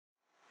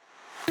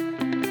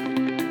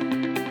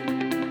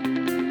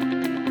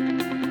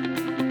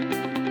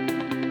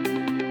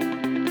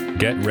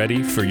Get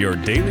ready for your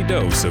daily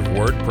dose of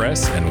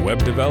WordPress and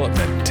web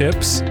development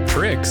tips,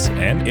 tricks,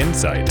 and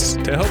insights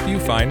to help you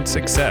find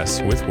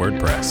success with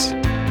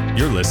WordPress.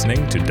 You're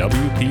listening to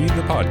WP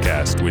the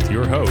Podcast with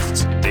your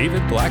hosts,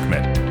 David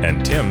Blackman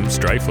and Tim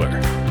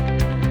Streifler.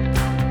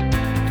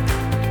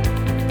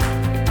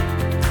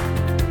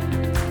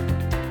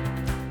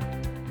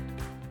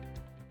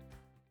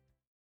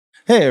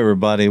 Hey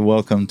everybody,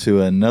 welcome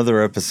to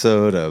another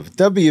episode of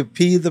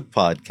WP the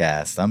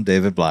Podcast. I'm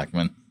David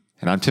Blackman.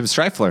 And I'm Tim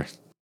Streifler.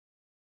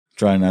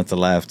 Try not to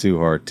laugh too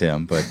hard,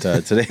 Tim, but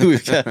today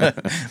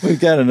we've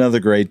got another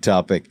great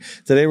topic.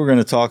 Today we're going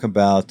to talk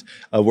about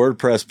a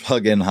WordPress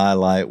plugin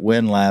highlight,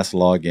 when last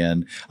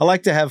login. I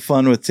like to have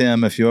fun with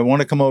Tim. If you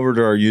want to come over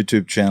to our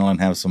YouTube channel and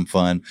have some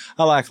fun,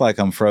 I'll act like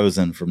I'm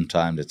frozen from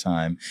time to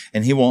time,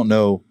 and he won't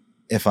know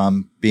if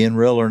I'm being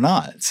real or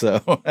not.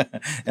 So,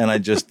 and I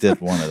just did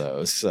one of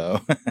those.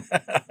 So,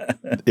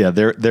 yeah,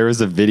 there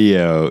was a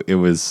video. It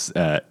was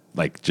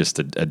like just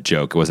a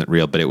joke. It wasn't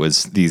real, but it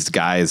was these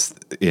guys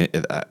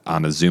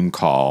on a Zoom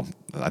call.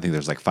 I think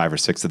there's like 5 or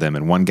 6 of them,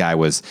 and one guy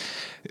was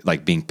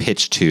like being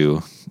pitched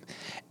to,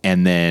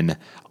 and then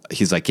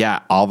he's like, yeah,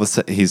 all of a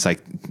sudden he's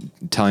like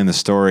telling the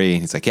story,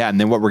 and he's like, yeah, and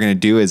then what we're gonna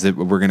do is that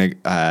we're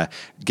gonna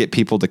get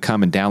people to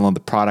come and download the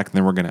product, and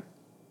then we're gonna.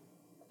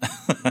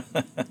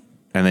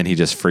 And then he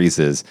just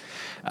freezes.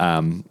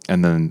 And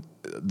then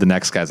the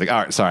next guy's like,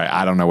 all right, sorry,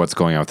 I don't know what's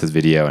going on with this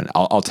video, and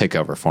I'll take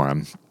over for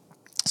him.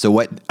 So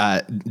what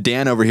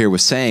Dan over here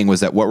was saying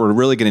was that what we're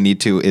really going to need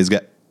to is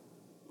get,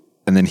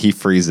 and then he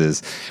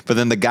freezes. But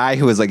then the guy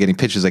who was like getting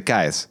pitches like,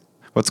 guys,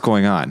 what's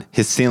going on?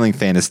 His ceiling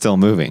fan is still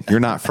moving. You're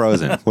not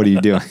frozen. What are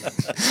you doing?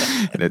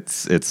 And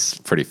it's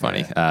pretty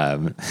funny.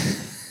 all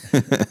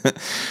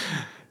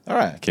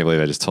right. I can't believe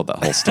I just told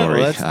that whole story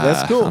well,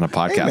 that's cool. on a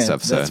podcast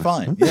episode. That's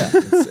fine. Yeah.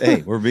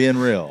 Hey, we're being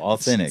real,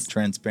 authentic,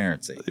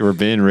 transparency. We're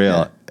being real.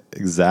 Yeah.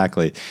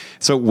 Exactly.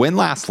 So when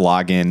last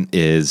login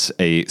is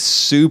a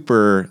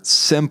super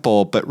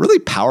simple but really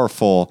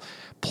powerful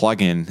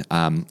plugin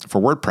for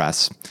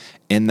WordPress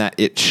in that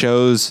it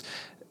shows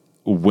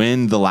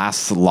when the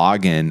last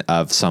login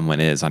of someone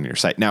is on your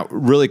site. Now,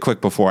 really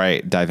quick before I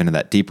dive into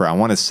that deeper, I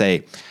want to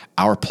say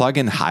our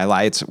plugin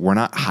highlights, we're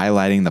not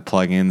highlighting the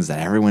plugins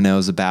that everyone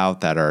knows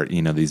about that are,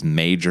 these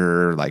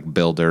major like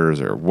builders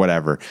or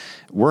whatever.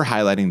 We're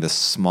highlighting the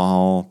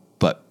small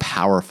but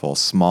powerful,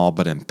 small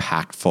but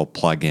impactful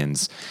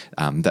plugins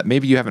that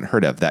maybe you haven't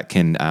heard of that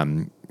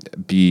can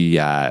be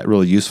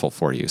really useful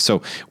for you.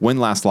 So when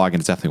last login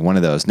is definitely one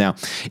of those. Now,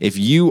 if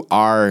you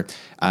are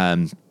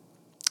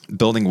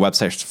building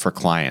websites for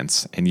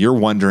clients and you're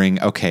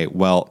wondering, okay,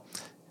 well,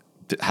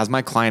 has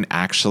my client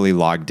actually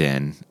logged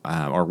in?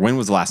 Or when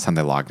was the last time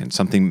they logged in?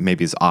 Something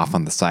maybe is off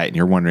on the site and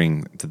you're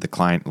wondering, did the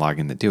client log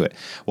in to do it?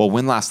 Well,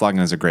 when last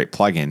login is a great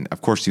plugin.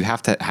 Of course, you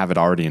have to have it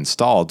already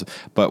installed,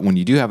 but when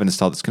you do have it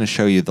installed, it's going to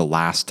show you the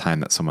last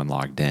time that someone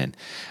logged in,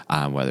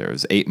 whether it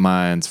was 8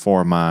 months,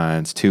 4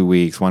 months, 2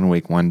 weeks, 1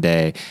 week, 1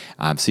 day.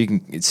 So you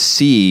can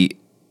see,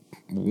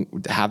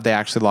 have they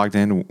actually logged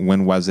in?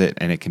 When was it?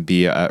 And it can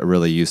be a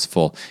really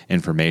useful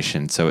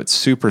information. So it's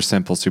super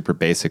simple, super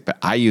basic, but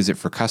I use it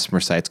for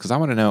customer sites because I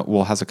want to know,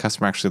 well, has a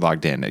customer actually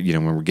logged in?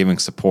 When we're giving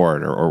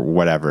support or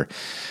whatever.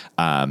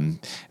 And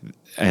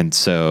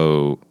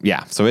so,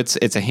 yeah, so it's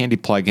a handy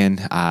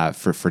plugin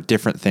for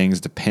different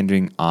things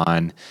depending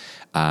on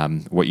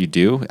what you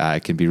do.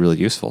 It can be really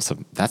useful. So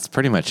that's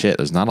pretty much it.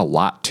 There's not a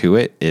lot to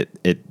it.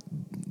 It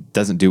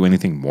doesn't do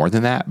anything more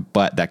than that,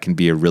 but that can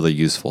be a really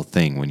useful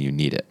thing when you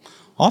need it.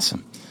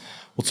 Awesome.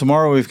 Well,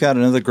 tomorrow we've got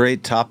another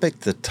great topic,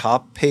 the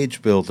top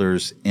page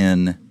builders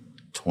in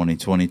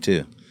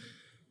 2022.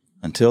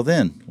 Until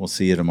then, we'll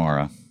see you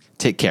tomorrow.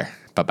 Take care.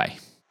 Bye-bye.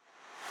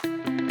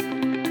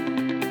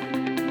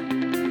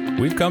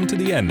 We've come to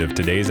the end of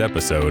today's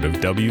episode of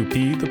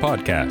WP the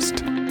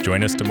Podcast.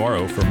 Join us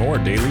tomorrow for more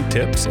daily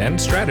tips and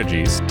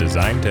strategies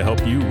designed to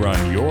help you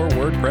run your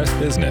WordPress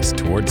business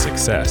towards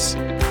success.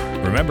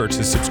 Remember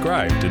to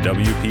subscribe to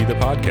WP the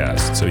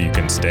Podcast so you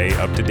can stay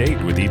up to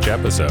date with each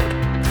episode.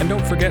 And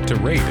don't forget to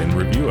rate and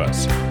review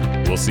us.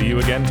 We'll see you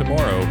again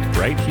tomorrow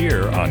right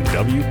here on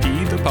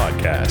WP the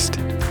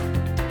Podcast.